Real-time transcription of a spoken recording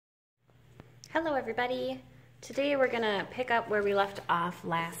Hello everybody. Today we're gonna pick up where we left off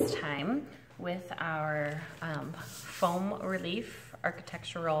last time with our foam relief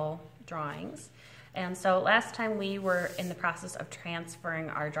architectural drawings. And so last time we were in the process of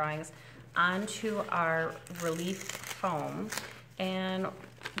transferring our drawings onto our relief foam. And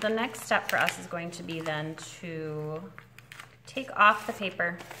the next step for us is going to be then to take off the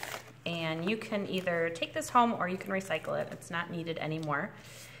paper, and you can either take this home or you can recycle it. It's not needed anymore.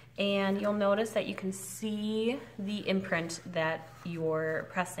 And you'll notice that you can see the imprint that your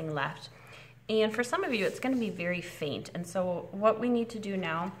pressing left. And for some of you, it's going to be very faint. And so what we need to do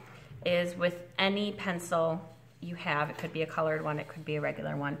now is, with any pencil you have, it could be a colored one, it could be a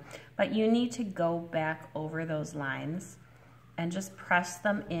regular one, but you need to go back over those lines and just press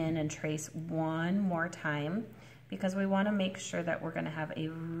them in and trace one more time, because we want to make sure that we're going to have a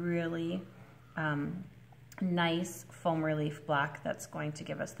really nice foam relief block that's going to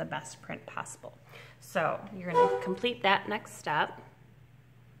give us the best print possible. So you're going to complete that next step.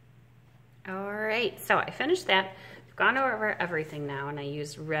 All right, so I finished that. I've gone over everything now, and I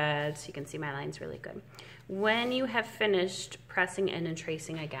used red so you can see my lines really good. When you have finished pressing in and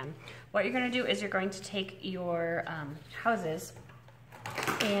tracing again, what you're going to do is you're going to take your houses,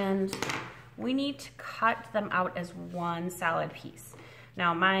 and we need to cut them out as one solid piece.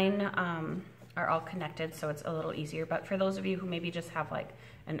 Now mine are all connected, so it's a little easier, but for those of you who maybe just have like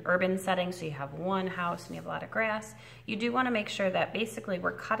an urban setting, so you have one house and you have a lot of grass, you do want to make sure that basically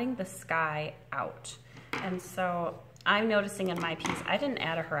we're cutting the sky out. And so I'm noticing in my piece, I didn't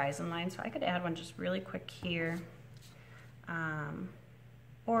add a horizon line, so I could add one just really quick here.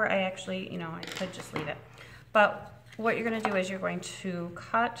 Or I actually, I could just leave it. But what you're going to do is you're going to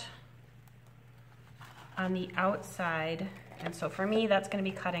cut on the outside. And so for me, that's going to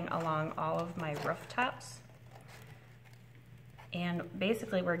be cutting along all of my rooftops. And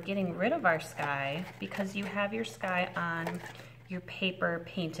basically we're getting rid of our sky because you have your sky on your paper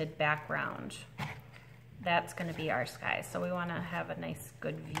painted background. That's going to be our sky. So we want to have a nice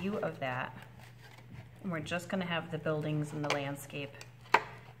good view of that. And we're just going to have the buildings and the landscape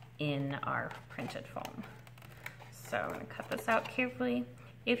in our printed foam. So I'm going to cut this out carefully.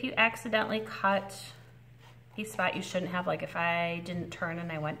 If you accidentally cut a spot you shouldn't have, like if I didn't turn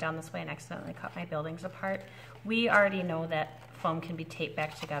and I went down this way and accidentally cut my buildings apart, we already know that foam can be taped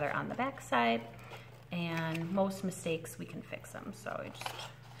back together on the back side, and most mistakes we can fix them. So just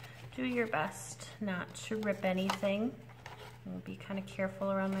do your best not to rip anything. We'll be kind of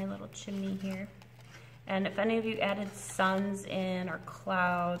careful around my little chimney here. And if any of you added suns in or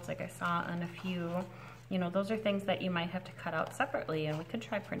clouds, like I saw on a few, those are things that you might have to cut out separately, and we could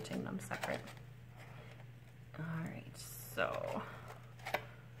try printing them separate. All right, so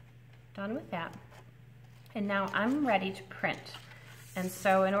done with that. And now I'm ready to print. And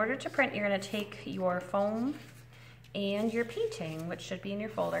so in order to print, you're going to take your foam and your painting, which should be in your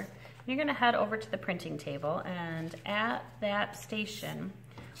folder. And you're going to head over to the printing table, and at that station,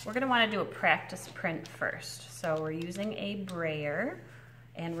 we're going to want to do a practice print first. So we're using a brayer,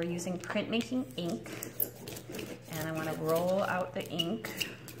 and we're using printmaking ink. And I want to roll out the ink.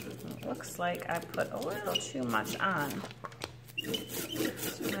 It looks like I put a little too much on. So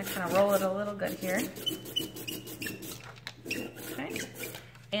I'm going to kind of roll it a little good here. Okay.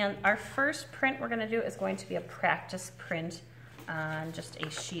 And our first print we're going to do is going to be a practice print on just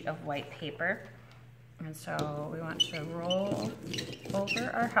a sheet of white paper. And so we want to roll over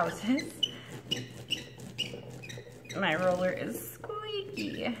our houses. My roller is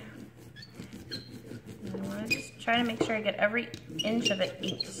squeaky. I want to just try to make sure I get every inch of it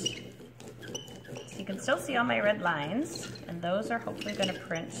inked. So you can still see all my red lines, and those are hopefully going to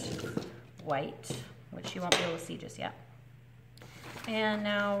print white, which you won't be able to see just yet. And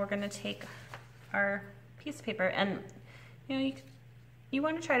now we're going to take our piece of paper, and you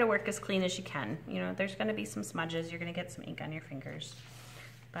want to try to work as clean as you can. There's going to be some smudges, you're going to get some ink on your fingers.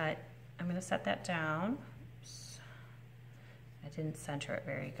 But I'm going to set that down. Oops. I didn't center it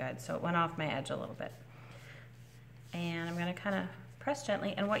very good, so it went off my edge a little bit. And I'm going to kind of press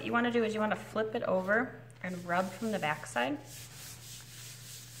gently, and what you want to do is you want to flip it over and rub from the back side.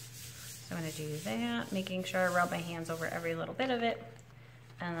 So I'm going to do that, making sure I rub my hands over every little bit of it,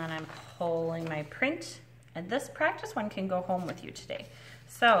 and then I'm pulling my print. And this practice one can go home with you today.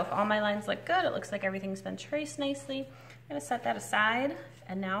 So if all my lines look good, it looks like everything's been traced nicely, I'm going to set that aside,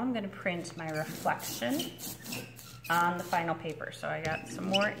 and now I'm going to print my reflection on the final paper. So I got some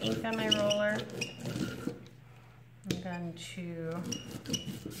more ink on my roller. I'm going to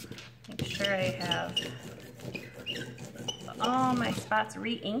make sure I have all my spots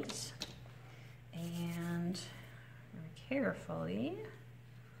re-inked, and carefully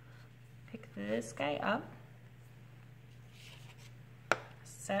pick this guy up,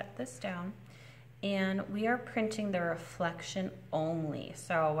 set this down, and we are printing the reflection only.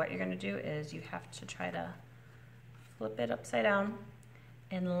 So what you're going to do is you have to try to flip it upside down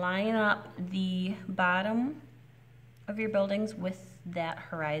and line up the bottom of your buildings with that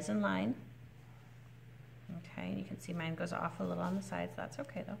horizon line. Okay, you can see mine goes off a little on the sides. That's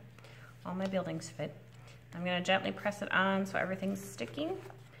okay though. All my buildings fit. I'm going to gently press it on so everything's sticking,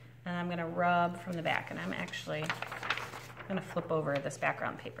 and I'm going to rub from the back. And I'm actually going to flip over this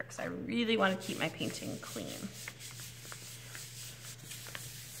background paper because I really want to keep my painting clean.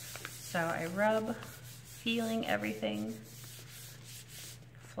 So I rub, feeling everything,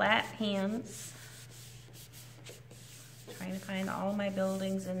 flat hands, trying to find all my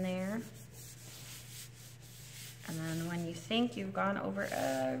buildings in there. And then when you think you've gone over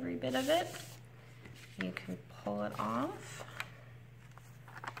every bit of it, you can pull it off.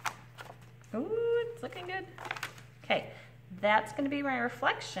 Ooh, it's looking good. Okay, that's gonna be my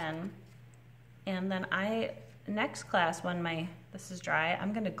reflection. And then next class, when this is dry,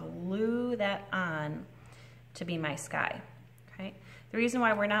 I'm gonna glue that on to be my sky, okay? The reason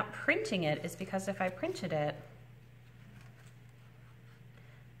why we're not printing it is because if I printed it,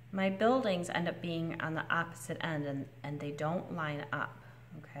 my buildings end up being on the opposite end and they don't line up,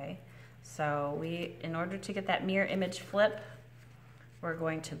 okay? So in order to get that mirror image flip, we're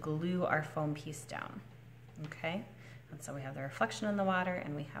going to glue our foam piece down, okay? And so we have the reflection in the water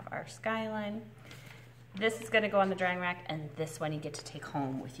and we have our skyline. This is gonna go on the drying rack, and this one you get to take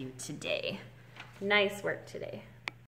home with you today. Nice work today.